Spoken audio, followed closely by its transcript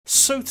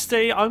So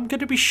today I'm going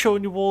to be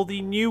showing you all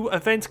the new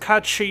event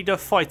card shader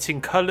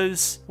fighting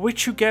colours,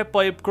 which you get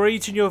by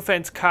upgrading your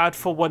event card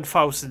for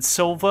 1000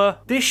 silver.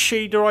 This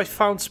shader I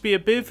found to be a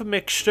bit of a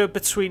mixture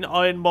between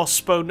Iron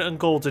Mossbone and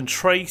Golden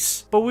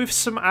Trace, but with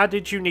some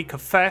added unique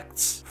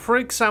effects. For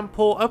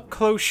example, up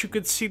close you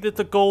can see that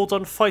the gold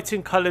on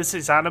fighting colours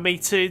is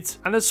animated,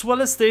 and as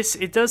well as this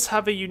it does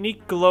have a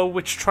unique glow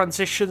which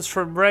transitions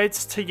from red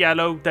to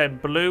yellow then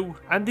blue,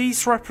 and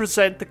these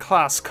represent the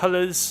class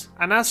colours.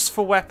 And as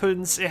for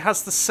weapons, it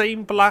has the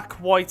same black,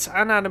 white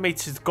and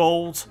animated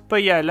gold.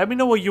 But yeah, let me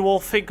know what you all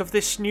think of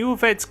this new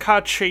event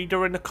card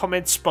shader in the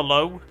comments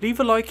below. Leave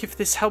a like if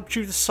this helped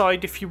you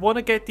decide if you want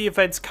to get the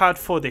event card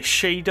for this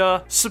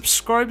shader.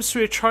 Subscribe as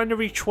we are trying to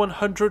reach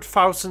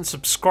 100,000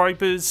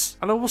 subscribers,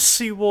 and I will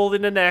see you all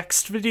in the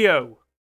next video.